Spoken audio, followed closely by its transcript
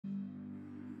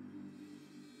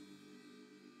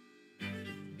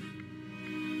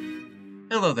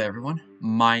Hello there everyone,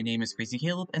 my name is Crazy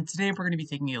Caleb, and today we're going to be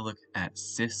taking a look at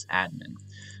Sysadmin.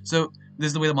 So, this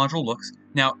is the way the module looks.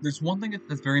 Now, there's one thing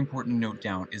that's very important to note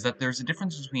down, is that there's a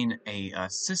difference between a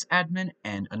Sysadmin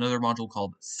and another module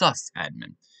called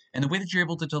Susadmin. And the way that you're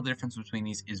able to tell the difference between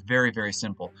these is very, very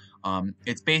simple.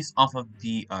 It's based off of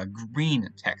the green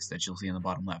text that you'll see on the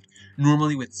bottom left.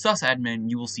 Normally with Sysadmin,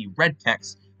 you will see red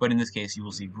text, but in this case, you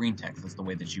will see green text. That's the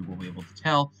way that you will be able to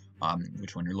tell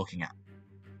which one you're looking at.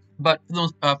 But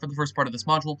for the first part of this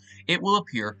module, it will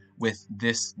appear with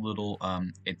this little,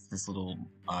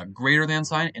 greater than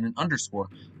sign and an underscore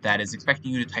that is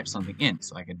expecting you to type something in.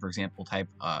 So I could, for example, type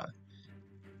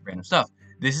random stuff.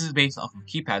 This is based off of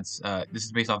keypads. This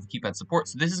is based off of keypad support.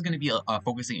 So this is going to be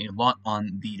focusing a lot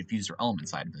on the diffuser element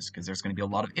side of this, because there's going to be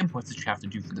a lot of inputs that you have to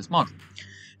do for this module.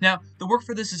 Now, the work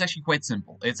for this is actually quite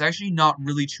simple. It's actually not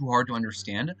really too hard to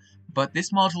understand, but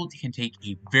this module can take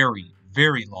a very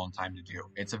long time to do.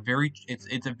 It's a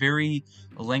very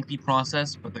lengthy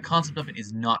process, but the concept of it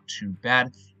is not too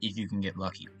bad if you can get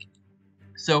lucky.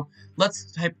 So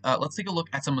let's take a look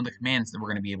at some of the commands that we're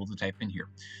going to be able to type in here.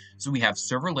 So we have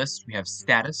server list, we have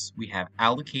status, we have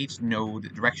allocate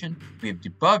node direction, we have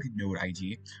debug node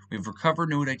ID, we have recover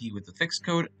node ID with the fixed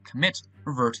code, commit,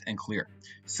 revert, and clear.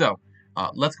 So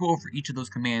let's go over each of those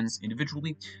commands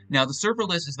individually. Now, the server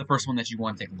list is the first one that you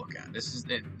want to take a look at. This is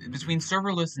between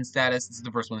server list and status. This is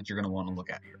the first one that you're going to want to look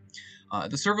at here.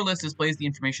 The server list displays the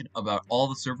information about all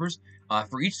the servers.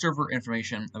 For each server,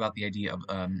 information about the ID of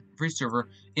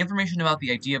information about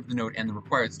the ID of the node and the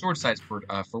required storage size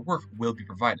for work will be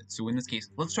provided. So in this case,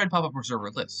 let's try to pop up our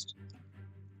server list.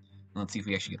 And let's see if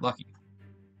we actually get lucky.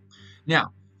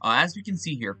 Now, as we can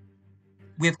see here,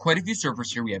 we have quite a few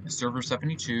servers here. We have a server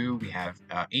 72, we have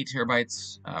 8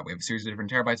 terabytes, we have a series of different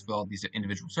terabytes for all these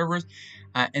individual servers,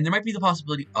 and there might be the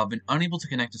possibility of an unable to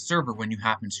connect a server when you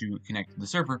happen to connect to the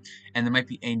server, and there might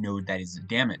be a node that is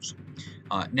damaged.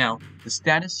 Now, the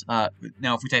status,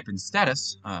 now if we type in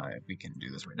status, we can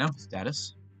do this right now,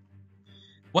 status.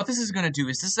 What this is going to do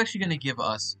is this is actually going to give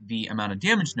us the amount of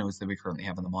damage nodes that we currently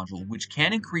have in the module, which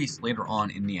can increase later on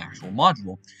in the actual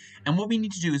module. And what we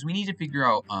need to do is we need to figure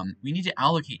out, we need to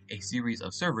allocate a series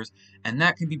of servers, and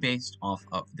that can be based off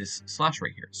of this slash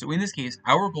right here. So in this case,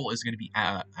 our goal is going to be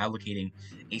allocating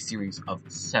a series of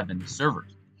 7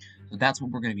 servers. So that's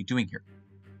what we're going to be doing here.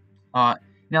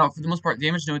 Now, for the most part,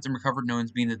 damaged nodes and recovered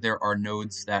nodes mean that there are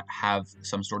nodes that have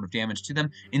some sort of damage to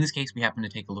them. In this case, we happen to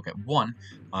take a look at one.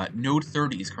 Node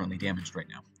 30 is currently damaged right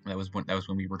now. That was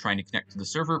when we were trying to connect to the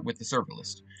server with the server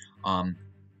list.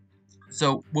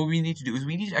 So what we need to do is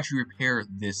we need to actually repair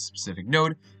this specific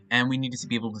node, and we need to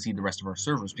be able to see the rest of our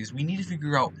servers, because we need to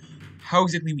figure out how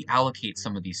exactly we allocate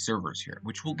some of these servers here,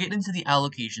 which we'll get into the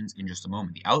allocations in just a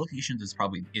moment. The allocations is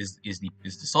probably the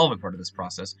solving part of this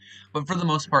process, but for the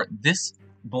most part, this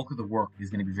bulk of the work is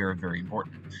going to be very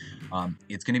important.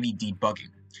 It's going to be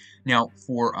debugging. Now,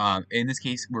 for in this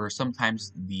case, where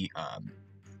sometimes the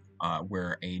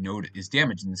where a node is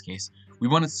damaged, in this case, we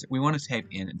want to type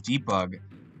in debug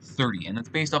 30, and that's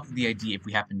based off of the ID if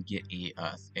we happen to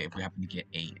get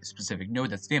a specific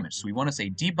node that's damaged. So we want to say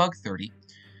debug 30.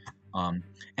 And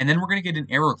then we're going to get an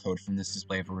error code from this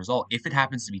display of a result if it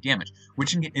happens to be damaged,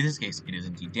 which in this case, it is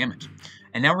indeed damaged.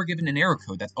 And now we're given an error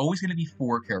code that's always going to be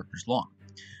 4 characters long.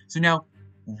 So now,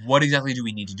 what exactly do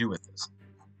we need to do with this?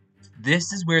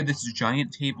 This is where this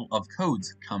giant table of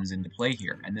codes comes into play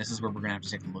here, and this is where we're going to have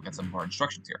to take a look at some of our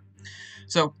instructions here.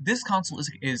 So this console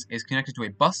is connected to a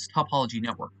bus topology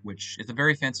network, which is a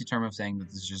very fancy term of saying that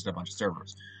this is just a bunch of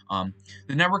servers.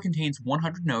 The network contains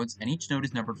 100 nodes, and each node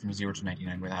is numbered from 0 to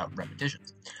 99 without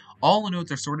repetitions. All the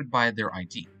nodes are sorted by their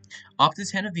ID. Up to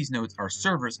 10 of these nodes are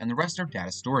servers, and the rest are data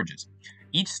storages.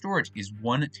 Each storage is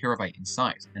 1 terabyte in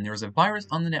size, and there is a virus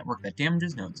on the network that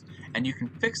damages nodes, and you can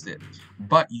fix it,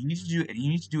 but you need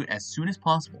to do it as soon as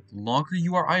possible. The longer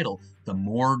you are idle, the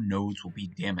more nodes will be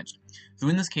damaged. So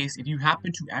in this case, if you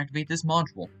happen to activate this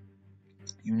module,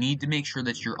 you need to make sure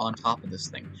that you're on top of this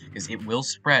thing, because it will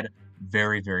spread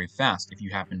very fast if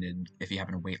you happen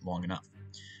to wait long enough.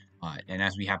 And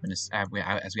as we happen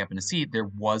to see, there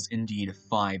was indeed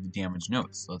 5 damaged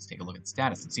nodes. So let's take a look at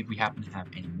status and see if we happen to have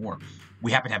any more.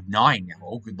 We happen to have 9 now.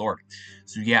 Oh, good lord!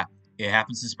 So yeah, it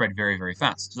happens to spread very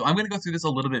fast. So I'm going to go through this a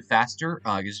little bit faster,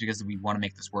 just because we want to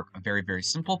make this work very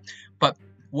simple. But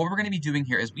what we're going to be doing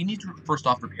here is we need to first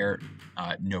off repair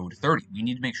node 30. We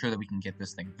need to make sure that we can get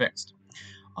this thing fixed.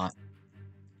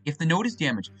 If the node is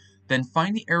damaged, then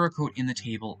find the error code in the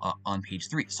table on page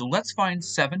 3. So let's find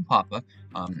 7 Papa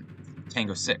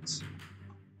Tango 6.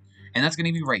 And that's going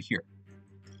to be right here.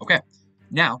 Okay,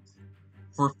 now,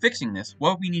 for fixing this,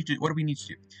 what do we need to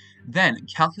do? Then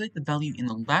calculate the value in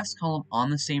the last column on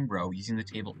the same row using the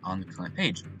table on the current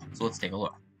page. So let's take a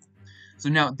look. So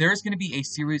now there's going to be a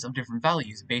series of different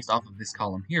values based off of this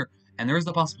column here, and there is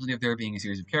the possibility of there being a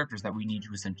series of characters that we need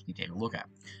to essentially take a look at,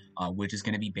 which is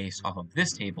going to be based off of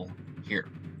this table here.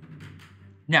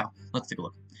 Now, let's take a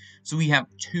look. So we have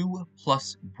 2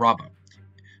 plus Bravo.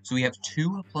 So we have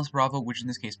 2 plus Bravo, which in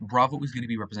this case, Bravo is going to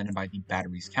be represented by the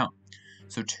batteries count.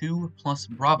 So 2 plus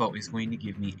Bravo is going to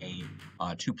give me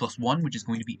a 2 plus 1, which is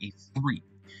going to be a 3.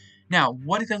 Now,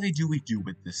 what exactly do we do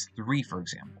with this 3, for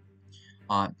example?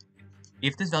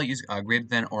 If this value is greater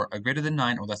than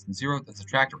 9 or less than 0, then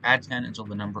subtract or add 10 until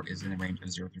the number is in the range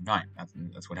of 0 through 9.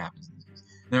 That's what happens in this case.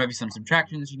 There might be some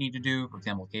subtraction that you need to do. For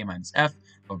example, k minus f,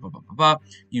 blah, blah, blah, blah, blah.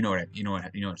 You know what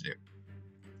to do.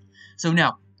 So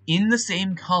now, in the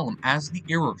same column as the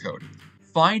error code,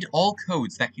 find all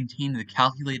codes that contain the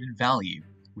calculated value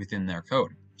within their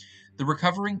code. The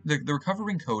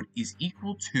recovering code is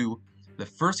equal to the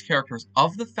first characters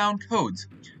of the found codes,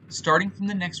 starting from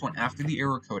the next one after the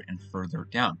error code and further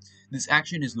down. This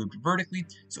action is looped vertically,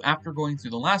 so after going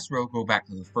through the last row, go back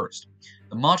to the first.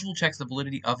 The module checks the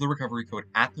validity of the recovery code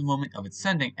at the moment of its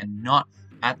sending and not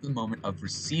at the moment of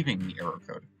receiving the error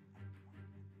code.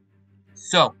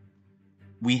 So,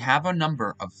 we have a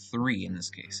number of 3 in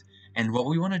this case, and what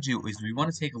we want to do is we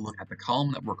want to take a look at the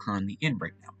column that we're currently in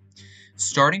right now.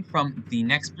 Starting from the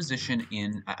next position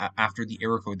in after the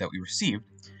error code that we received,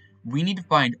 we need to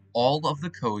find all of the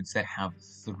codes that have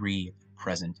 3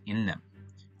 present in them.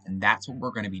 And that's what we're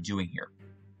going to be doing here.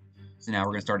 So now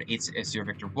we're going to start at 8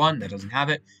 vector 1, that doesn't have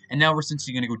it. And now we're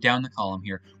essentially going to go down the column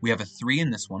here. We have a 3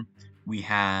 in this one. We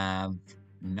have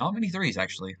not many 3s,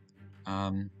 actually.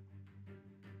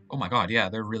 Oh my god, yeah,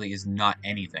 there really is not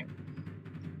anything.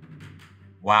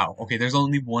 Wow, okay, there's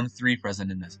only one 3 present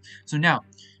in this. So now,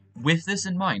 with this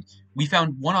in mind, we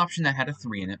found one option that had a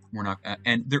 3 in it. We're not,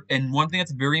 and one thing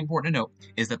that's very important to note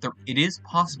is that it is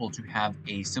possible to have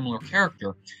a similar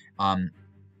character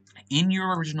in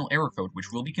your original error code,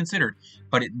 which will be considered,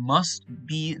 but it must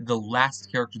be the last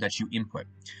character that you input,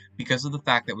 because of the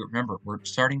fact that remember we're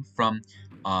starting from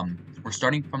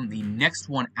the next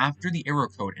one after the error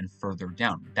code and further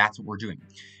down. That's what we're doing.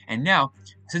 And now,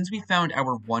 since we found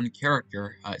our one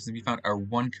character, since we found our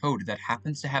one code that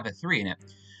happens to have a 3 in it,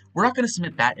 we're not going to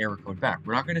submit that error code back.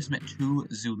 We're not going to submit 2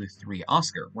 Zulu 3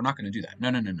 Oscar. We're not going to do that. No.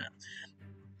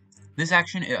 This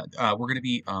action is going to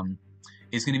be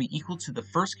equal to the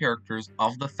first characters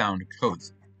of the found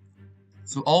codes.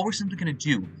 So all we're simply going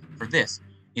to do for this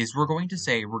is we're going to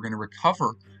say we're going to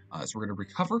recover. We're going to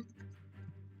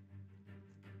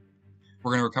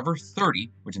recover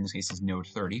 30, which in this case is node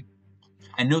 30.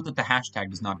 And note that the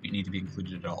hashtag does not need to be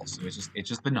included at all, so it's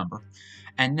just the number.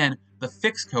 And then the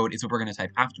fixed code is what we're going to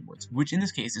type afterwards, which in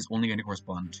this case is only going to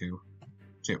correspond to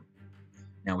 2.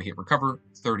 Now we hit recover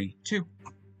 32.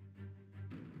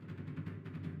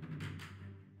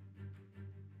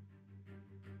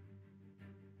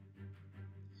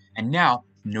 And now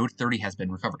node 30 has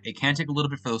been recovered. It can take a little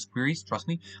bit for those queries, trust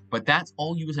me, but that's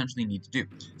all you essentially need to do.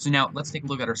 So now let's take a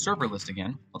look at our server list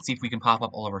again. Let's see if we can pop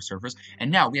up all of our servers. And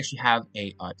now we actually have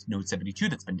a node 72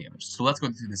 that's been damaged. So let's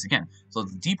go through this again. So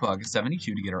let's debug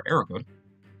 72 to get our error code.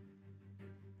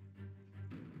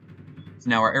 So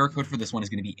now our error code for this one is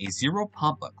going to be a 0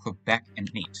 Pampa, Quebec, and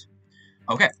 8.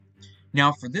 Okay.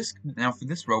 Now for this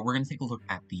row, we're going to take a look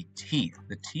at the T.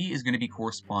 The T is going to be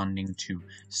corresponding to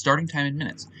starting time in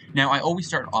minutes. Now I always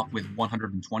start off with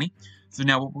 120. So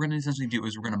now what we're going to essentially do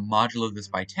is we're going to modulo this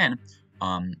by 10,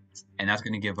 and that's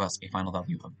going to give us a final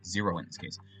value of 0 in this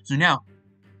case. So now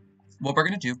what we're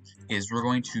going to do is we're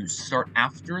going to start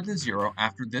after the 0,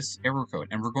 after this error code,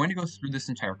 and we're going to go through this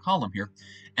entire column here,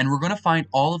 and we're going to find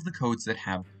all of the codes that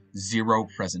have 0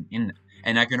 present in them.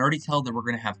 And I can already tell that we're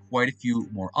going to have quite a few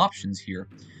more options here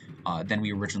than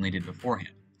we originally did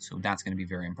beforehand. So that's going to be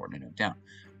very important to note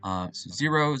down. So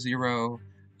 0, 0,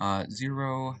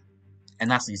 0, and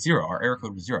lastly 0. Our error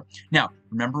code was 0. Now,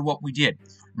 remember what we did.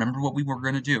 Remember what we were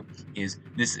going to do is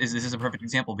this is a perfect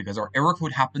example because our error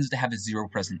code happens to have a 0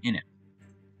 present in it.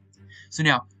 So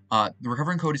now, the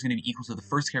recovering code is going to be equal to the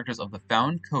first characters of the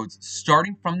found codes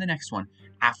starting from the next one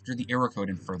after the error code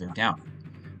and further down.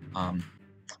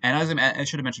 And as I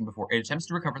should have mentioned before, it attempts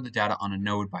to recover the data on a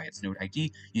node by its node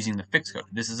ID using the fix code.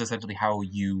 This is essentially how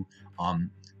you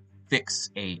fix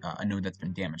a node that's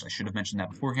been damaged. I should have mentioned that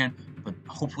beforehand, but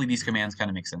hopefully these commands kind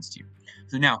of make sense to you.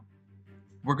 So now,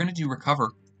 we're going to do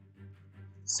recover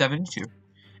 72,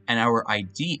 and our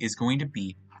ID is going to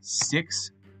be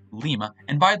 6 Lima.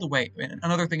 And by the way,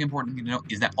 another thing important to note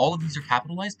is that all of these are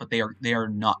capitalized, but they are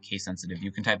not case sensitive.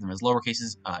 You can type them as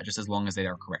lowercases just as long as they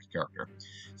are correct character.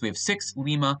 So we have 6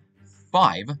 Lima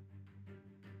 5,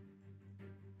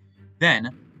 then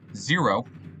 0,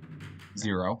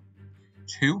 0,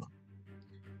 2,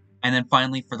 and then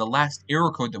finally for the last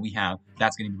error code that we have,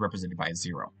 that's going to be represented by a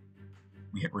 0.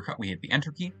 We hit the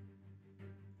enter key.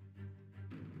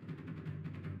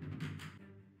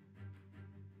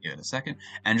 Give it a second,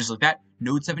 and just like that,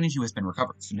 node 72 has been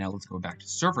recovered. So now let's go back to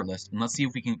server list and let's see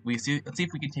if we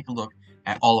can take a look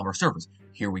at all of our servers.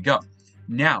 Here we go.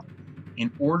 Now,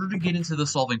 in order to get into the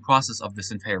solving process of this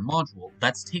entire module,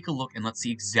 let's take a look and let's see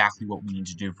exactly what we need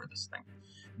to do for this thing.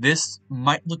 This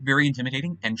might look very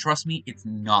intimidating, and trust me, it's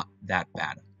not that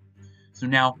bad. So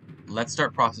now, let's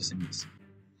start processing this.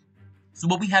 So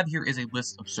what we have here is a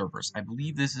list of servers. I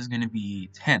believe this is going to be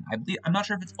 10. I'm not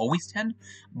sure if it's always 10,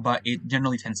 but it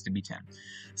generally tends to be 10.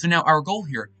 So now our goal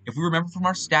here, if we remember from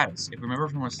our status,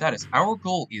 our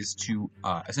goal is to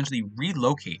essentially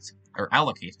relocate, or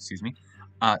allocate,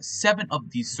 7 of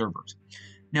these servers.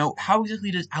 Now, how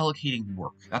exactly does allocating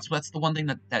work? That's the one thing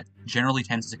that generally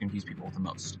tends to confuse people the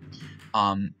most.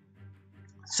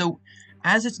 So,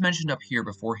 as it's mentioned up here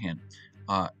beforehand,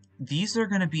 these are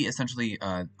going to be essentially,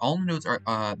 all the nodes are,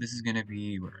 this is going to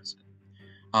be, where is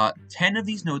it? 10 of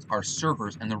these nodes are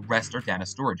servers and the rest are data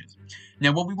storages.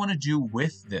 Now, what we want to do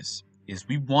with this is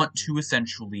we want to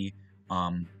essentially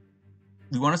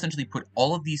put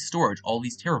all of these storage, all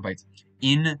these terabytes,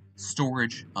 in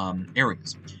storage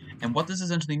areas. And what this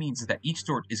essentially means is that each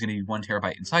storage is going to be 1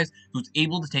 terabyte in size, so it's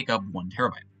able to take up 1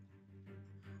 terabyte.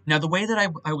 Now, the way that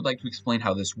I would like to explain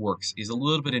how this works is a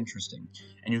little bit interesting,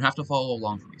 and you have to follow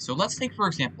along for me. So let's take for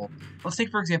example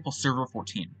server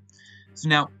 14. So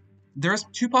now, there's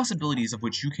 2 possibilities of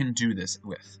which you can do this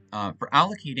with. For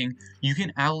allocating, you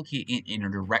can allocate it in a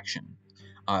direction,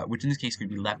 which in this case could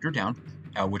be left or down,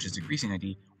 which is decreasing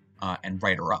ID, and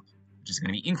right or up, which is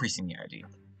going to be increasing the ID.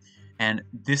 And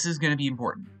this is going to be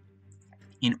important.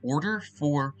 In order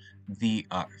for the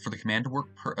command to work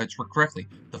correctly,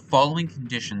 the following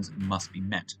conditions must be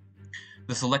met.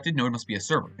 The selected node must be a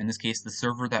server. In this case, the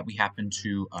server that we happen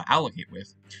to allocate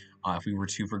with. If we were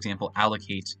to, for example,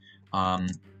 allocate, 90.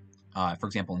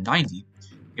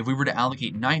 If we were to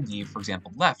allocate 90, for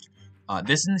example, left,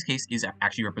 this in this case is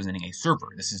actually representing a server.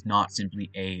 This is not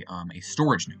simply a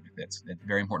storage node. That's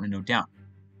very important to note down.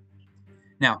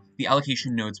 Now, the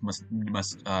allocation nodes must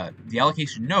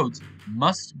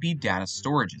be data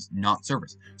storages, not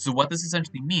servers. So what this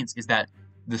essentially means is that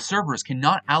the servers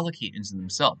cannot allocate into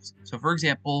themselves. So for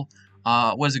example,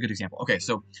 what is a good example? Okay,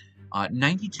 so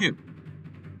 92.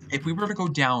 If we were to go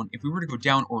down,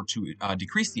 or to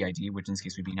decrease the ID, which in this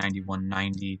case would be 91,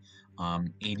 90,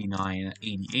 89,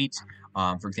 88,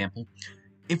 for example.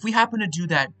 If we happen to do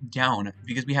that down,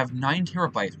 because we have 9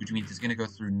 terabytes, which means it's going to go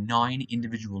through 9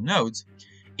 individual nodes,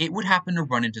 it would happen to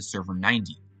run into server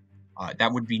 90.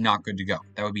 That would be not good to go.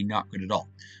 That would be not good at all.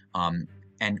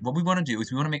 And what we want to do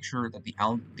is we want to make sure that the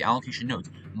allocation nodes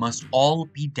must all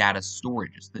be data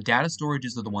storages. The data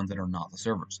storages are the ones that are not the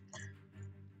servers.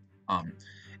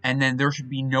 And then there should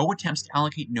be no attempts to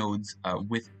allocate nodes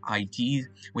with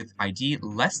ID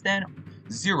less than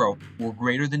 0 or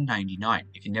greater than 99.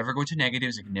 It can never go to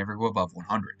negatives. It can never go above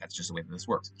 100. That's just the way that this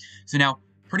works. So now,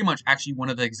 pretty much, actually, one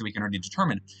of the things that we can already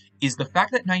determine is the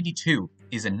fact that 92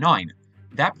 is a 9.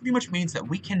 That pretty much means that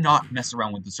we cannot mess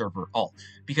around with the server at all,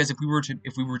 because if we were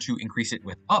to increase it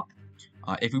with up,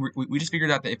 we just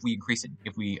figured out that if we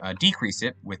decrease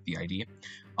it with the ID,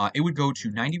 it would go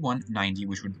to 91, 90,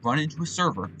 which would run into a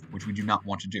server, which we do not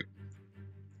want to do.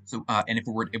 So, and if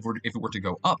it were to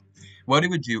go up, what it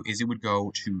would do is it would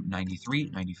go to 93,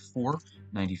 94,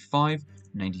 95,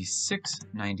 96,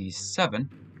 97,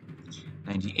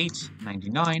 98,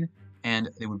 99, and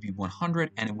it would be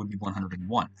 100, and it would be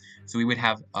 101. So we would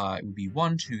have, it would be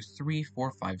 1, 2, 3,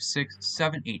 4, 5, 6,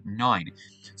 7, 8, 9.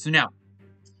 So now,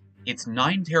 it's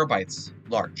 9 terabytes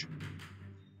large.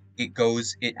 It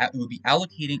would be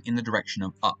allocating in the direction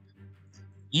of up.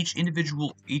 Each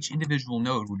individual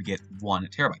node would get 1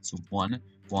 terabyte. So 1,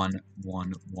 1,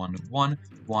 1, 1, 1,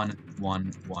 1,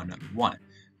 1, 1, 1.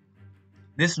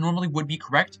 This normally would be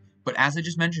correct, but as I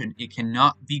just mentioned, it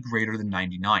cannot be greater than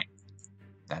 99.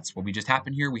 That's what we just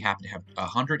happened here. We happen to have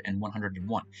 100 and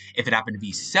 101. If it happened to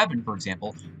be 7, for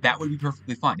example, that would be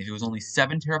perfectly fine. If it was only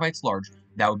 7 terabytes large,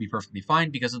 that would be perfectly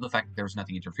fine because of the fact that there was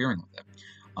nothing interfering with it.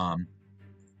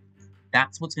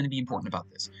 That's what's going to be important about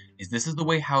this. This is the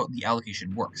way how the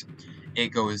allocation works.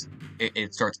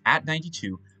 It starts at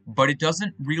 92, but it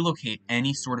doesn't relocate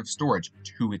any sort of storage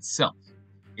to itself.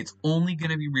 It's only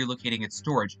going to be relocating its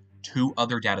storage to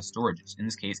other data storages. In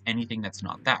this case, anything that's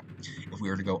not that. If we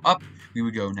were to go up, we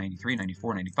would go 93,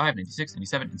 94, 95, 96,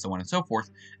 97, and so on and so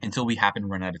forth, until we happen to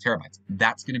run out of terabytes.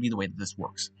 That's going to be the way that this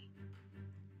works.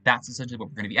 That's essentially what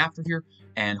we're going to be after here,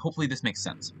 and hopefully this makes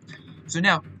sense. So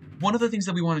now, one of the things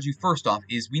that we want to do first off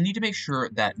is we need to make sure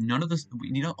that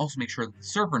we need to also make sure that the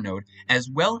server node, as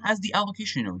well as the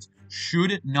allocation nodes,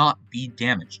 should not be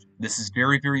damaged. This is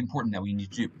very, very important that we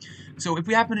need to do. So if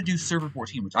we happen to do server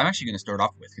 14, which I'm actually going to start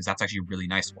off with, because that's actually a really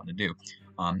nice one to do.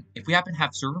 If we happen to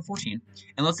have server 14,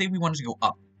 and let's say we wanted to go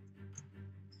up.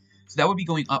 So that would be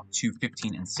going up to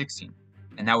 15 and 16.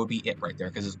 And that would be it right there,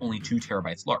 because it's only 2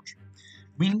 terabytes large.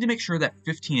 We need to make sure that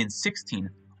 15 and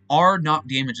 16 are not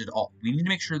damaged at all. We need to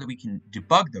make sure that we can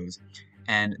debug those,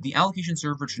 and the allocation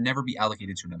server should never be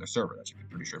allocated to another server. That should be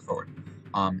pretty straightforward.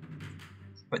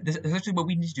 But essentially what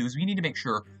we need to do is we need to make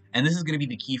sure, and this is going to be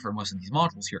the key for most of these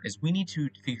modules here, is we need to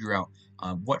figure out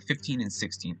what 15 and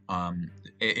 16,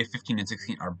 if 15 and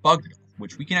 16 are bugged,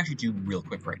 which we can actually do real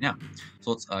quick right now.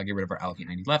 So let's get rid of our allocate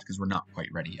 90 left because we're not quite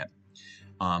ready yet.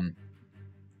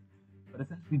 But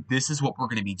essentially, this is what we're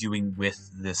going to be doing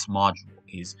with this module.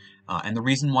 And the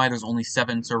reason why there's only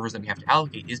 7 servers that we have to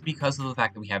allocate is because of the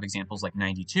fact that we have examples like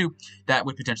 92 that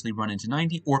would potentially run into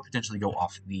 90 or potentially go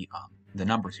off the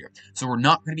numbers here. So we're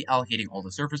not going to be allocating all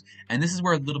the servers, and this is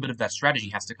where a little bit of that strategy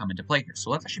has to come into play here. So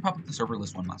let's actually pop up the server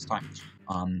list one last time,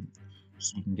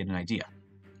 so we can get an idea.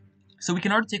 So we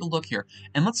can already take a look here,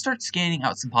 and let's start scanning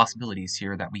out some possibilities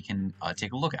here that we can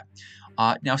take a look at.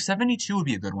 Now 72 would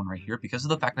be a good one right here because of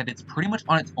the fact that it's pretty much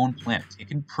on its own planet. It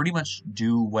can pretty much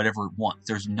do whatever it wants.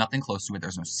 There's nothing close to it.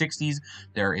 There's no 60s.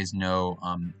 There's no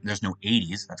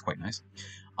 80s. That's quite nice.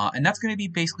 And that's going to be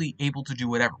basically able to do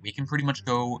whatever. We can pretty much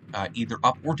go either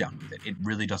up or down with it. It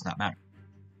really does not matter.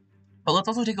 But let's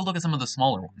also take a look at some of the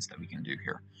smaller ones that we can do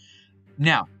here.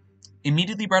 Now,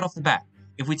 immediately right off the bat,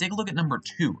 if we take a look at number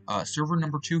 2, server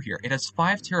number 2 here, it has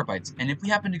 5 terabytes, and if we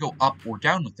happen to go up or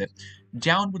down with it,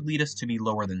 down would lead us to be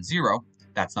lower than 0.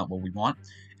 That's not what we want.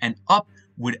 And up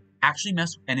would actually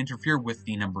mess and interfere with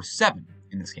the number 7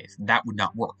 in this case. That would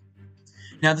not work.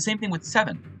 Now, the same thing with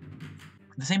 7.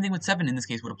 The same thing with 7 in this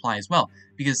case would apply as well,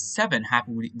 because 7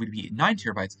 would be 9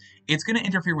 terabytes. It's going to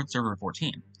interfere with server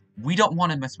 14. We don't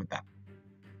want to mess with that.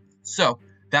 So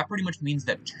that pretty much means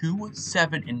that 2,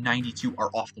 7, and 92 are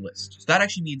off the list. So that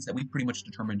actually means that we pretty much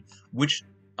determined which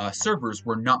servers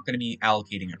we're not going to be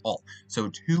allocating at all.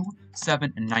 So 2,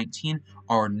 7, and 19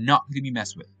 are not going to be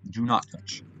messed with. Do not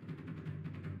touch.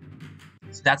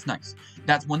 So that's nice.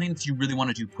 That's one thing that you really want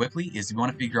to do quickly is you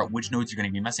want to figure out which nodes you're going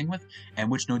to be messing with and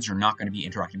which nodes you're not going to be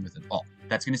interacting with at all.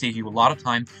 That's going to save you a lot of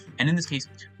time. And in this case,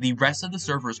 the rest of the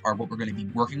servers are what we're going to be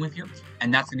working with here.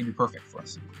 And that's going to be perfect for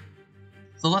us.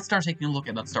 So let's start taking a look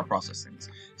and let's start processing things.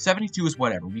 72 is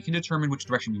whatever. We can determine which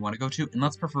direction we want to go to, and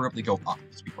let's preferably go up,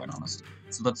 to be quite honest.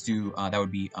 So let's do, that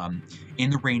would be in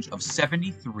the range of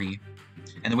 73,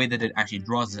 and the way that it actually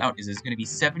draws it out is it's going to be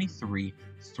 73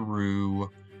 through,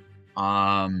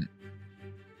 hold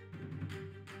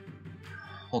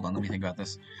on, let me think about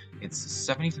this. It's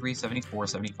 73, 74,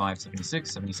 75, 76,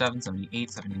 77,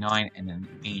 78, 79, and then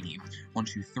 80. 1,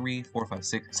 2, 3, 4, 5,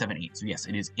 6, 7, 8. So yes,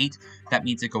 it is 8. That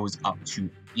means it goes up to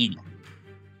 80.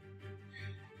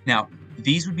 Now,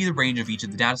 these would be the range of each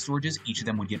of the data storages. Each of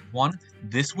them would get 1.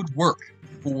 This would work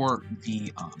for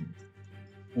the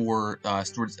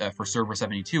storage for server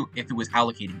 72 if it was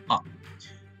allocating up.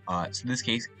 So in this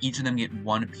case, each of them get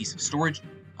 1 piece of storage,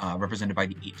 represented by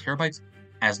the 8 terabytes.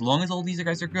 As long as all these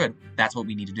guys are good, that's what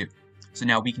we need to do. So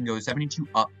now we can go 72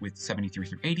 up with 73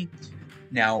 through 80.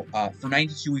 Now, for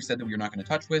 92, we said that we were not going to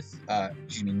touch with,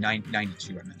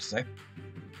 92, I meant to say.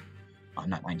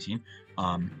 Not 19.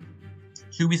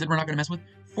 2, we said we're not going to mess with.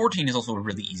 14 is also a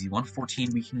really easy one. 14,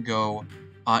 we can go...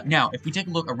 now, if we take a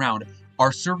look around,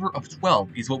 our server of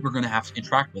 12 is what we're going to have to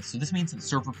interact with. So this means that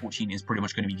server 14 is pretty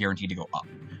much going to be guaranteed to go up.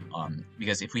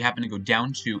 Because if we happen to go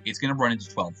down 2, it's going to run into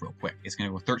 12 real quick. It's going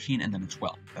to go 13 and then a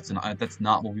 12. That's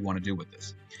not what we want to do with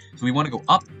this. So we want to go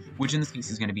up, which in this case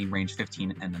is going to be range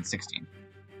 15 and then 16.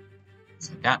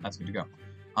 So that's good to go.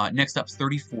 Next up,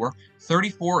 34.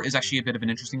 34 is actually a bit of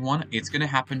an interesting one. It's going to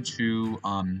happen to,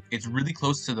 it's really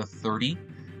close to the 30.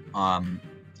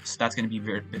 So that's going to be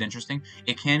a bit interesting.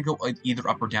 It can go either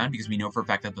up or down because we know for a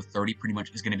fact that the 30 pretty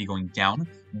much is going to be going down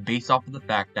based off of the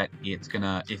fact that it's going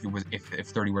to, if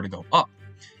 30 were to go up,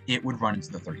 it would run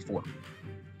into the 34.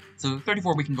 So the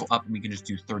 34 we can go up and we can just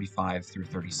do 35 through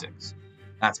 36.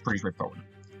 That's pretty straightforward.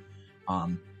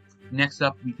 Next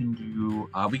up, we can do,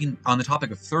 on the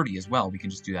topic of 30 as well, we can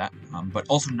just do that, but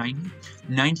also 90.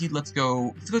 90, let's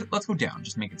go down,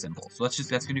 just make it simple. So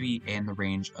that's going to be in the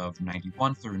range of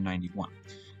 91 through 91.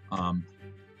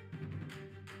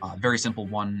 Very simple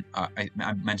one. I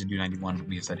meant to do 91, but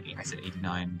I said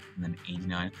 89 and then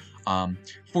 89.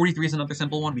 43 is another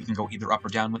simple one. We can go either up or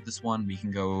down with this one. We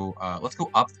can go, let's go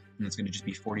up, and it's going to just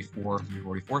be 44,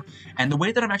 44. And the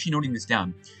way that I'm actually noting this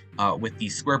down with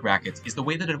these square brackets is the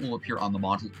way that it will appear on the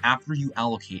module after you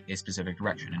allocate a specific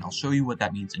direction. And I'll show you what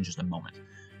that means in just a moment.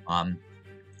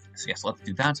 So yes, let's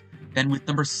do that. Then with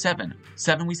number 7.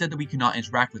 7 we said that we cannot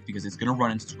interact with because it's going to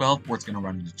run into 12 or it's going to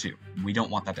run into 2. We don't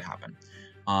want that to happen.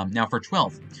 Now for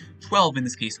 12 in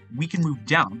this case, we can move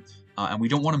down, and we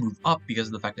don't want to move up because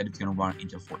of the fact that it's going to run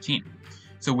into 14.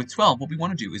 So with 12, what we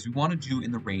want to do is we want to do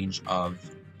in the range of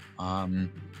 8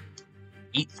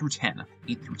 through 10,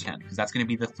 because that's going to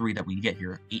be the 3 that we get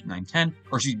here, 8, 9, 10,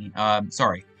 or excuse me,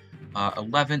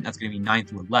 11, that's going to be 9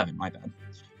 through 11, my bad.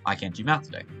 I can't do math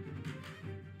today.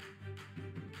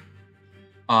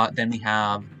 Then we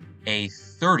have a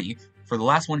 30. For the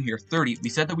last one here, 30, we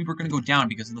said that we were going to go down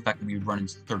because of the fact that we would run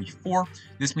into 34.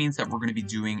 This means that we're going to be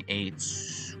doing a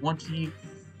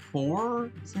 24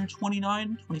 through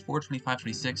 29, 24, 25,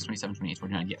 26, 27, 28,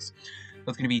 29, yes.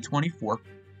 That's going to be 24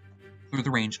 through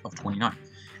the range of 29.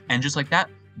 And just like that,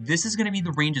 this is going to be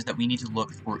the ranges that we need to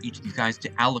look for each of these guys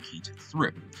to allocate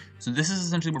through. So this is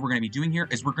essentially what we're going to be doing here,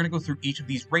 is we're going to go through each of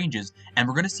these ranges, and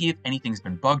we're going to see if anything's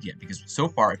been bugged yet, because so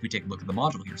far, if we take a look at the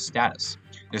module here, status,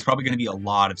 there's probably going to be a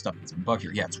lot of stuff that's been bugged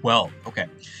here. Yeah, 12. Okay.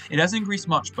 It doesn't increase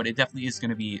much, but it definitely is going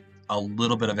to be a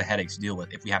little bit of a headache to deal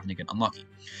with if we happen to get unlucky.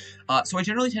 So I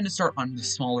generally tend to start on the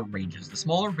smaller ranges. The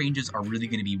smaller ranges are really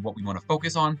going to be what we want to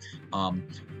focus on,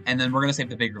 and then we're going to save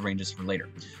the bigger ranges for later.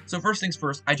 So first things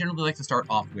first, I generally like to start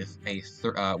off with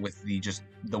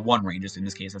the 1 ranges. In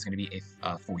this case, that's going to be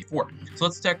a 44. So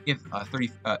let's check if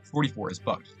 44 is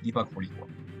bugged. Debug 44.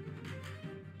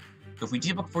 So if we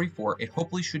debug 44, it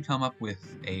hopefully should come up with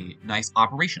a nice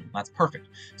operation. That's perfect.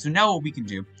 So now what we can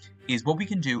do is we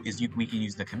can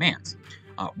use the commands.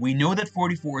 We know that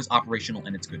 44 is operational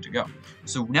and it's good to go.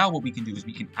 So now what we can do is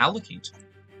we can allocate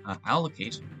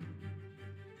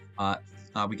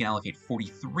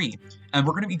 43, and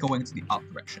we're going to be going to the up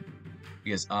direction,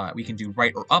 because we can do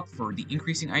right or up for the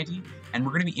increasing ID, and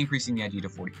we're going to be increasing the ID to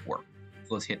 44.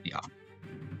 So let's hit the up.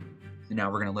 So now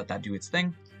we're going to let that do its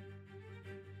thing.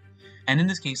 And in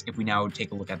this case, if we now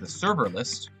take a look at the server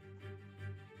list,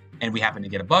 and we happen to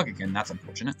get a bug again, that's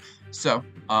unfortunate. So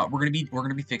we're gonna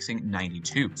be fixing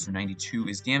 92. So 92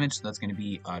 is damaged. So that's gonna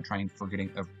be is gonna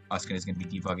be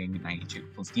debugging 92. So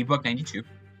let's debug 92,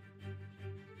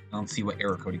 and let's see what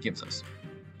error code it gives us.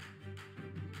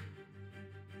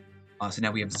 So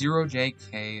now we have 0,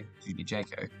 JK,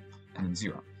 JK, and then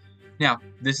 0. Now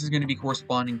this is going to be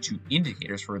corresponding to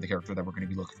indicators for the character that we're going to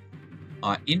be looking for.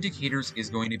 Indicators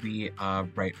is going to be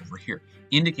right over here.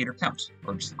 Indicator count,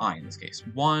 or just I in this case.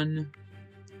 1,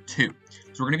 2. So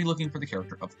we're going to be looking for the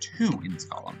character of 2 in this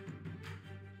column.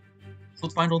 So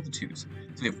let's find all the 2s.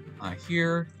 So we have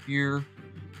here,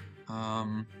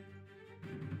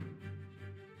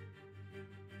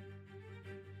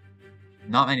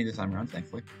 not many this time around,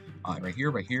 thankfully. Right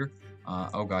here.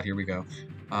 Oh god, here we go.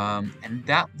 And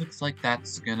that looks like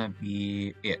that's gonna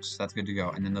be it. So that's good to go.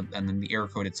 And then the error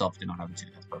code itself did not have a 2.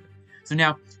 That's perfect. So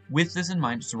now, with this in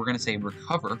mind, so we're gonna say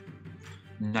recover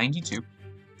 92,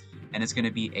 and it's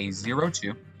gonna be a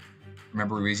 02.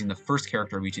 Remember, we're using the first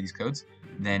character of each of these codes.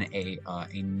 Then a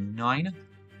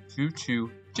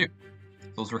 9222. So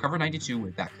let's recover 92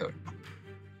 with that code.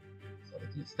 So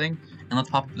let's do this thing, and let's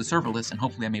pop up the server list, and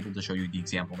hopefully I'm able to show you the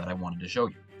example that I wanted to show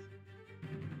you.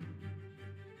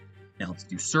 Now let's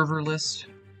do server list.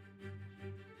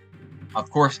 Of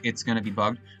course, it's going to be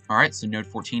bugged. All right, so node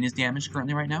 14 is damaged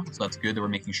currently right now, so that's good that we're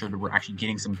making sure that we're actually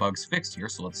getting some bugs fixed here.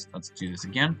 So let's do this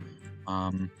again.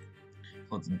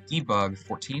 Let's debug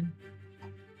 14.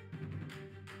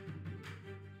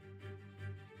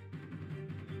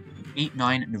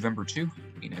 November 2.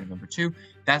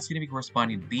 That's going to be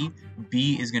corresponding to B.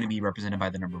 B is going to be represented by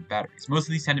the number of batteries. Most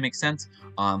of these tend to make sense.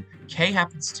 K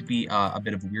happens to be a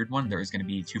bit of a weird one. There is going to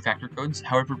be 2-factor codes.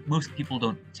 However, most people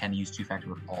don't tend to use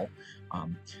 2-factor at all.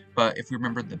 But if we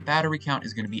remember, the battery count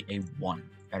is going to be a 1.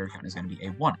 Battery count is going to be a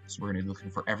 1. So we're going to be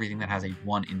looking for everything that has a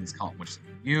 1 in this column, which is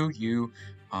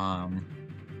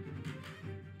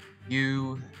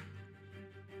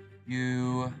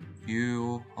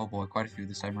U, oh boy, quite a few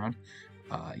this time around.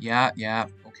 Yeah,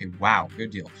 okay, wow,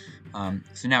 good deal.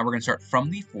 So now we're going to start from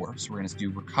the 4, so we're going to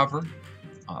do recover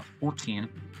 14,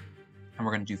 and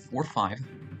we're going to do 4, 5,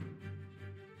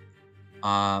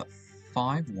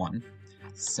 5, 1,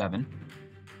 7,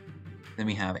 then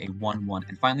we have a 1, 1,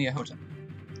 and finally a hotel.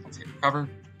 Let's hit recover,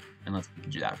 and let's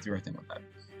do that, do our thing with that.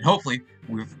 And hopefully,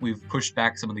 we've pushed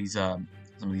back some of these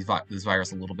some of this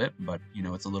virus a little bit, but you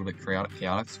know, it's a little bit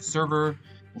chaotic. So server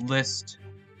list,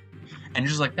 and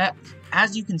just like that,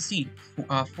 as you can see,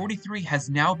 43 has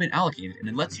now been allocated, and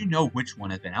it lets you know which one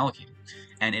has been allocated.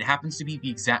 And it happens to be the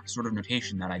exact sort of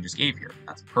notation that I just gave here.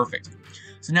 That's perfect.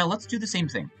 So now let's do the same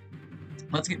thing.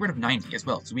 Let's get rid of 90 as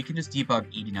well. So we can just debug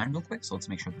 89 real quick. So let's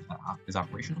make sure that that is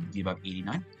operational. Debug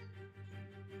 89.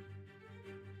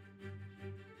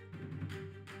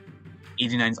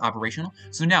 89 is operational.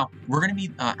 So now we're going to be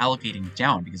allocating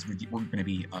down because we're going to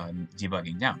be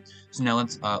debugging down. So now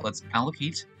let's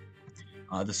allocate.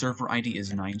 The server ID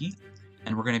is 90,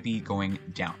 and we're going to be going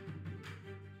down.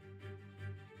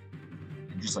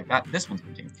 And just like that, this one's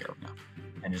been taken care of now.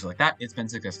 And just like that, it's been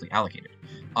successfully allocated.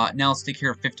 Now let's take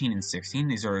care of 15 and 16.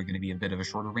 These are going to be a bit of a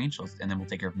shorter range, and then we'll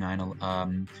take care of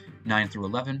 9 through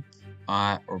 11,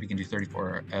 or we can do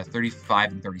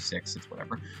 35 and 36. It's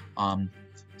whatever.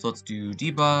 So let's do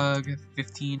debug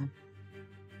 15.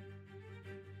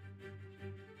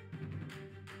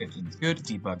 15 is good.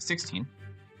 Debug 16.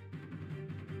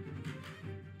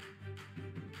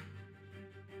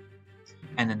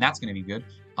 And then that's going to be good.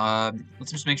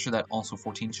 Let's just make sure that also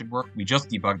 14 should work. We just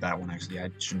debugged that one, actually. I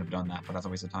shouldn't have done that, but that's a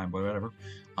waste of time, but whatever.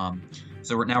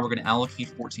 So now we're going to allocate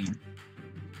 14,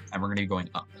 and we're going to be going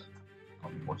up.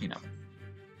 14 up.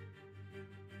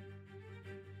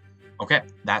 Okay,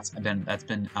 that's been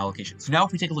allocation. So now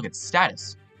if we take a look at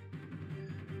status,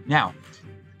 now,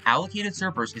 allocated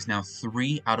servers is now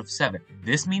 3 out of 7.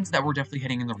 This means that we're definitely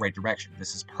heading in the right direction.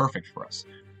 This is perfect for us.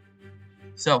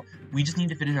 So we just need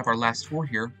to finish up our last 4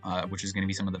 here, which is going to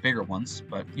be some of the bigger ones,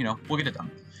 but you know, we'll get it done.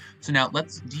 So now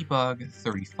let's debug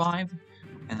 35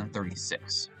 and then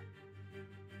 36.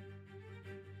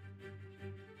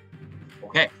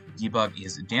 Okay, debug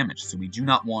is damaged, so we do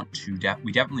not want to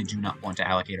we definitely do not want to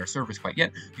allocate our servers quite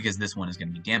yet because this one is going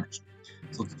to be damaged.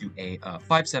 So let's do a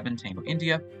 57 Tango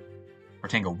India, or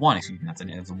Tango 1, excuse me, that's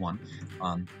a 1.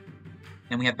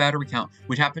 And we have battery count,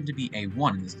 which happened to be a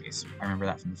 1 in this case. I remember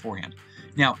that from beforehand.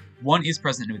 Now, 1 is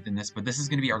present within this, but this is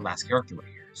going to be our last character right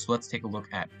here. So let's take a look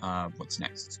at what's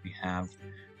next. We have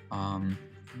 1,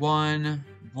 1,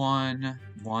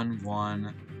 1,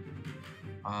 1.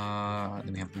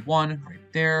 Then we have the 1 right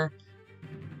there.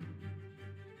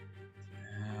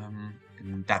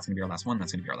 And that's going to be our last one.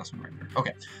 That's going to be our last one right there.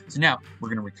 Okay, so now we're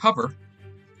going to recover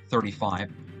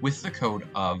 35 with the code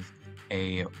of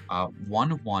a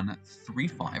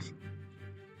 1135,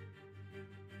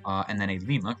 and then a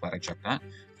Lima. Glad I checked that.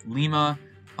 Lima,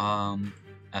 a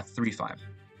 35,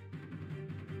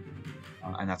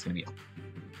 and that's going to be it.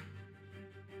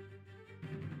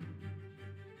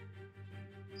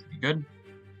 Should be good.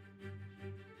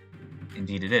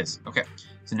 Indeed, it is. Okay,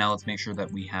 so now let's make sure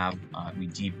that we have we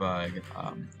debug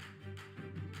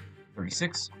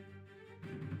 36.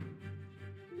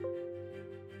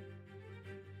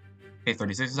 Okay,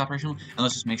 36 is operational, and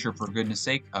let's just make sure, for goodness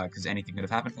sake, because anything could have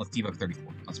happened, let's debug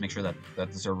 34. Let's make sure that the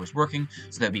server is working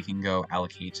so that we can go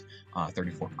allocate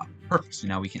 34 up. Perfect. So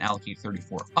now we can allocate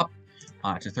 34 up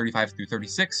to 35 through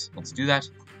 36. Let's do that.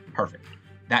 Perfect.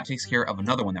 That takes care of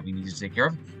another one that we need to take care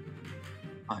of.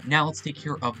 Now let's take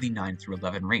care of the 9 through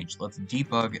 11 range. Let's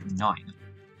debug 9.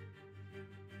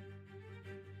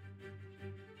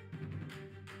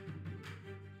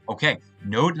 Okay,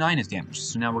 node 9 is damaged,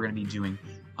 so now we're going to be doing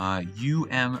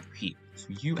UMP. So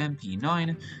UMP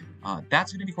 9,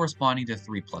 that's going to be corresponding to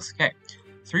 3 plus K.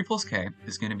 3 plus K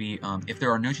is going to be, if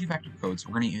there are no two-factor codes,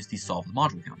 we're going to use the solve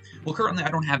module count. Well, currently I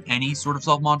don't have any sort of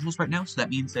solve modules right now, so that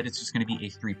means that it's just going to be a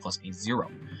 3 plus a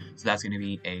 0. So that's going to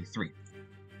be a 3.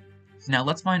 So now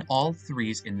let's find all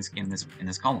 3s in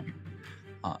this column here.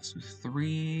 So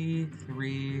 3,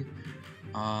 3,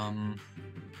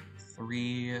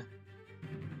 3,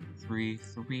 3,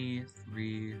 3,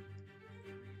 3.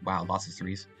 Wow, lots of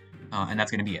 3s. And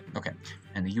that's going to be it. Okay.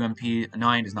 And the UMP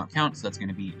 9 does not count, so that's going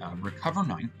to be recover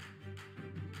 9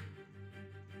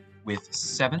 with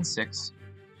 7, 6,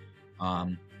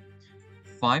 5,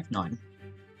 9,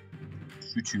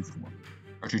 2, 2, 4.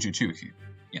 Or 2, 2, 2, excuse me.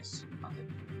 Yes.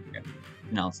 Okay.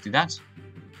 Now let's do that.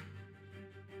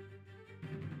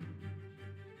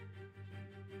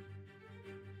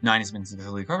 Nine has been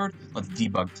successfully covered. Let's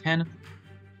debug 10.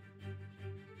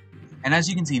 And as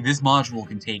you can see, this module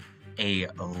can take a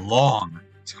long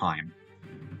time.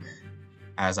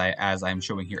 As I'm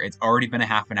showing here, it's already been a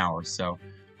half an hour. So,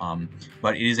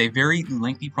 but it is a very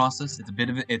lengthy process. It's a bit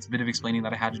of explaining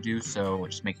that I had to do. So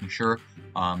just making sure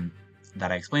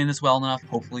that I explained this well enough.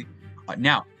 Hopefully,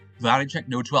 now gotta check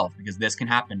node 12 because this can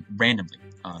happen randomly.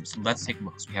 So let's take a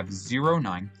look. So we have 0,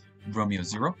 9 Romeo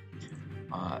 0.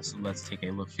 So let's take a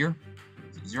look here.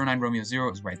 So 0, 9 Romeo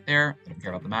 0 is right there. I don't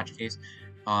care about the match case.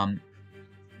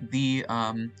 the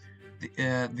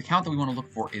count that we want to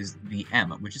look for is the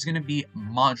M, which is going to be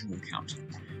module count,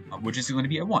 which is going to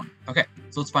be a 1. Okay,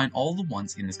 so let's find all the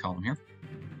ones in this column here.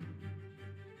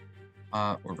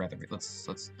 Or rather,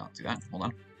 let's not do that. Hold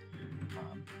on.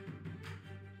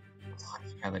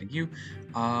 Highlighting you.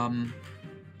 1.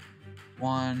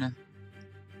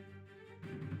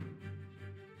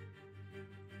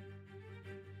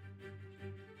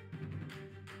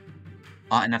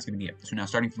 And that's going to be it. So now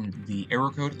starting from the error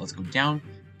code, let's go down.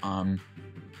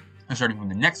 Starting from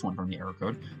the next one from the error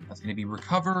code, that's going to be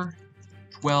recover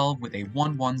 12 with a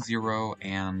 110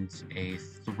 and a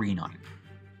 39.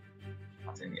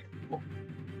 That's going to be it. Cool.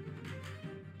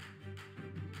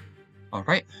 All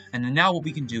right, and then now what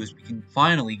we can do is we can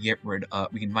finally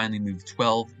move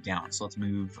 12 down. So let's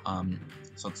move,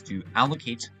 so let's do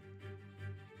allocate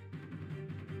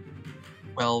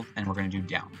 12, and we're going to do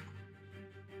down.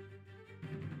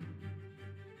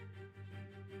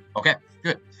 Okay,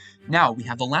 good. Now we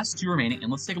have the last 2 remaining, and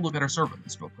let's take a look at our server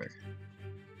list real quick.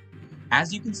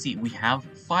 As you can see, we have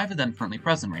 5 of them currently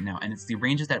present right now, and it's the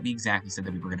ranges that we exactly said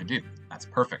that we were going to do. That's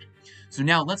perfect. So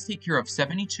now let's take care of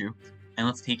 72, and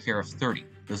let's take care of 30.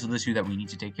 Those are the 2 that we need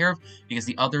to take care of, because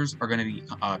the others are going to be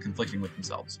conflicting with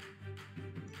themselves.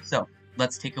 So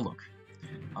let's take a look.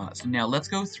 So now let's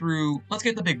go through, let's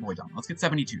get the big boy done. Let's get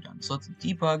 72 done. So let's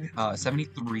debug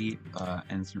 73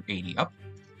 and through 80 up.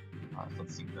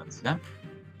 Let's see, that's that.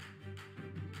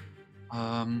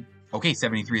 Okay,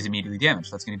 73 is immediately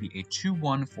damaged. That's going to be a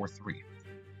 2143.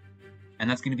 And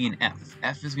that's going to be an F.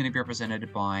 F is going to be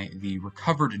represented by the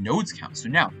recovered nodes count. So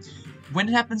now, when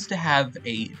it happens to have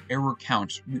a error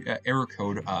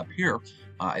code appear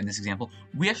in this example,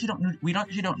 we actually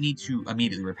don't need to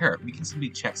immediately repair it. We can simply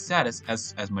check status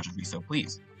as much as we so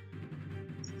please.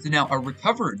 So now our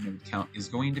recovered node count is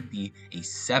going to be a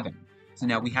 7. So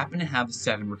now we happen to have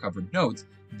 7 recovered nodes.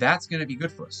 That's going to be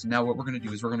good for us. So now what we're going to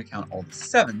do is we're going to count all the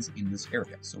 7s in this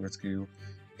area. So it's going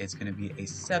to be a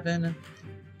 7,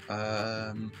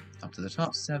 up to the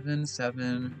top, 7,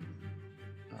 7,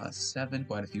 7,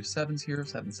 quite a few 7s here,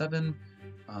 7, 7,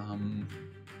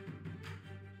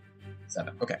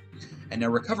 7, okay. And now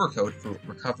recover code for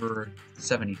recover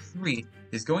 73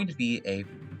 is going to be a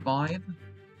 5,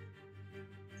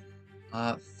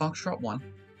 Foxtrot 1,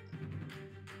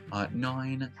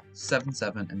 9, 7,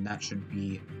 7, and that should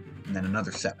be, and then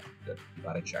another 7. Good,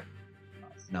 glad I checked.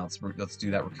 So now let's do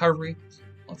that recovery.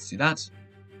 Let's do that.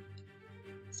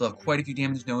 Still have quite a few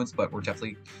damaged nodes, but we're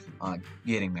definitely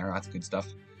getting there. That's good stuff.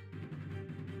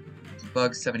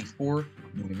 Debug 74,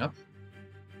 moving up.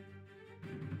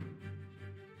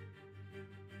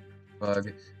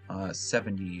 Debug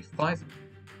 75.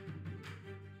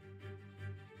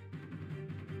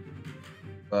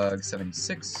 Debug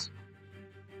 76.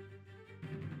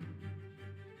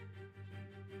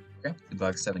 Okay,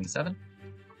 debug 77.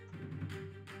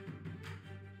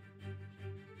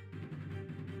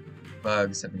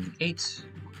 Debug 78.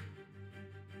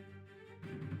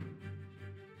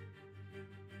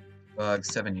 Debug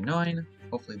 79.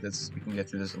 Hopefully we can get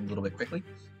through this a little bit quickly.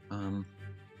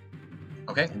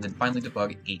 Okay, and then finally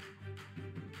debug 8.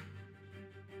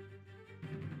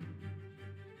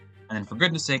 And then for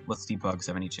goodness sake, let's debug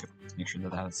 72. Let's make sure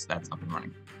that that's up and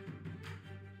running.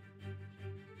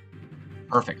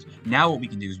 Perfect. Now what we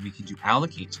can do is we can do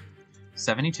allocate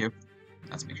 72.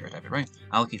 Let's make sure I type it right.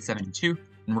 Allocate 72,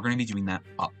 and we're going to be doing that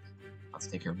up. Let's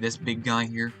take care of this big guy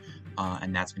here,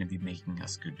 and that's going to be making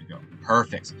us good to go.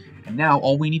 Perfect. And now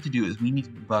all we need to do is we need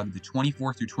to debug the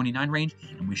 24 through 29 range,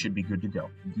 and we should be good to go.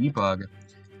 Debug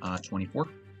 24.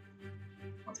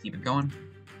 Let's keep it going.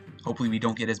 Hopefully we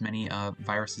don't get as many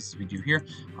viruses as we do here.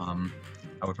 I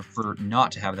would prefer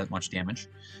not to have that much damage,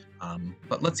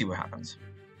 but let's see what happens.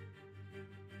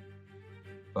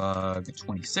 Bug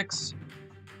 26.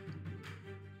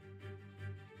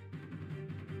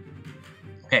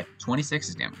 Okay, 26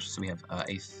 is damaged. So we have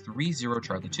a 3-0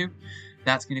 Charlie 2.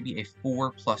 That's going to be a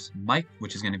 4 plus Mike,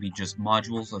 which is going to be just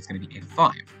modules. So that's going to be a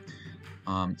 5.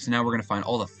 So now we're going to find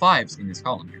all the 5s in this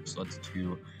column here. So let's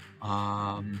do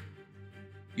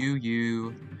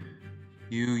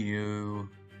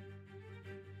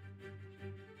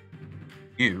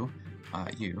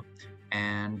U,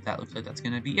 and that looks like that's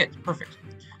going to be it. Perfect.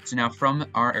 So now from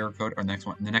our error code, or the next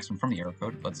one from the error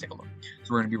code, let's take a look.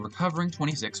 So we're going to be recovering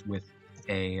 26 with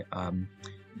a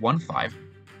 1-5,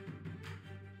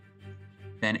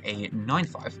 then a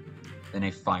 9-5, then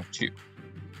a 5-2.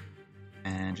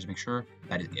 And just make sure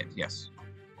that is it. Yes.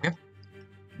 Okay.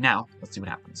 Now, let's see what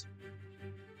happens.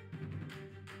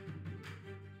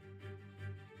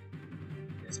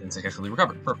 It's been successfully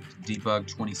recovered. Perfect. Debug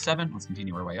 27. Let's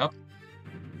continue our way up.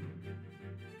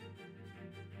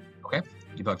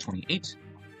 debug 28,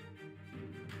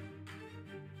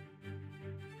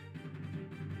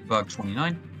 debug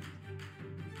 29,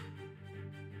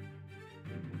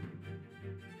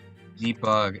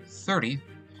 debug 30,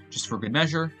 just for good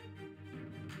measure.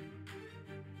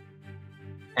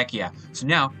 Heck yeah. So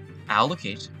now,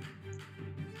 allocate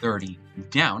 30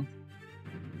 down.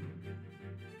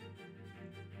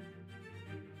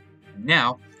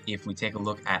 Now, if we take a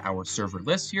look at our server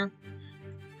list here,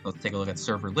 let's take a look at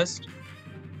server list.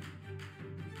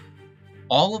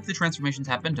 All of the transformations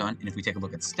have been done, and if we take a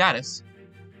look at status,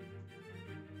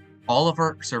 all of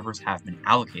our servers have been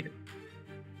allocated.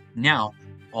 Now,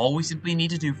 all we simply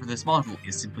need to do for this module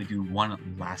is simply do one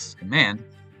last command,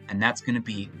 and that's going to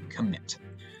be commit.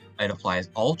 It applies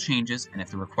all changes, and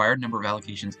if the required number of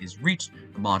allocations is reached,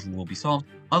 the module will be solved.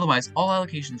 Otherwise, all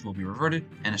allocations will be reverted,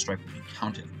 and a strike will be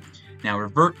counted. Now,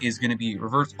 revert is going to be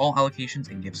reverse all allocations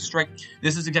and gives a strike.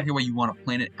 This is exactly why you want to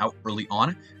plan it out early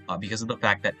on, because of the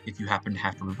fact that if you happen to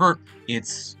have to revert,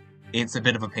 it's a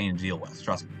bit of a pain to deal with,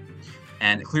 trust me.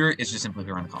 And clear is just simply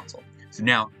clear on the console. So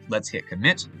now, let's hit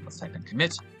commit. Let's type in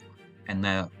commit, and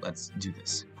then let's do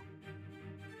this.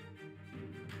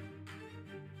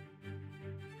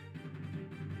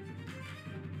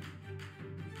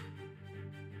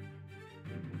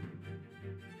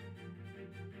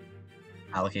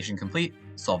 Allocation complete,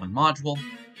 solving module,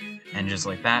 and just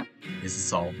like that is the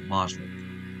solved module.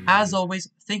 As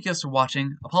always, thank you guys for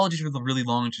watching. Apologies for the really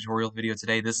long tutorial video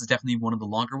today. This is definitely one of the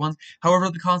longer ones. However,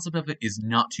 the concept of it is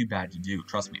not too bad to do,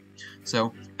 trust me.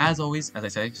 So, as always, as I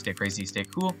say, stay crazy, stay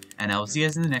cool, and I will see you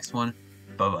guys in the next one.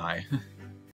 Bye-bye.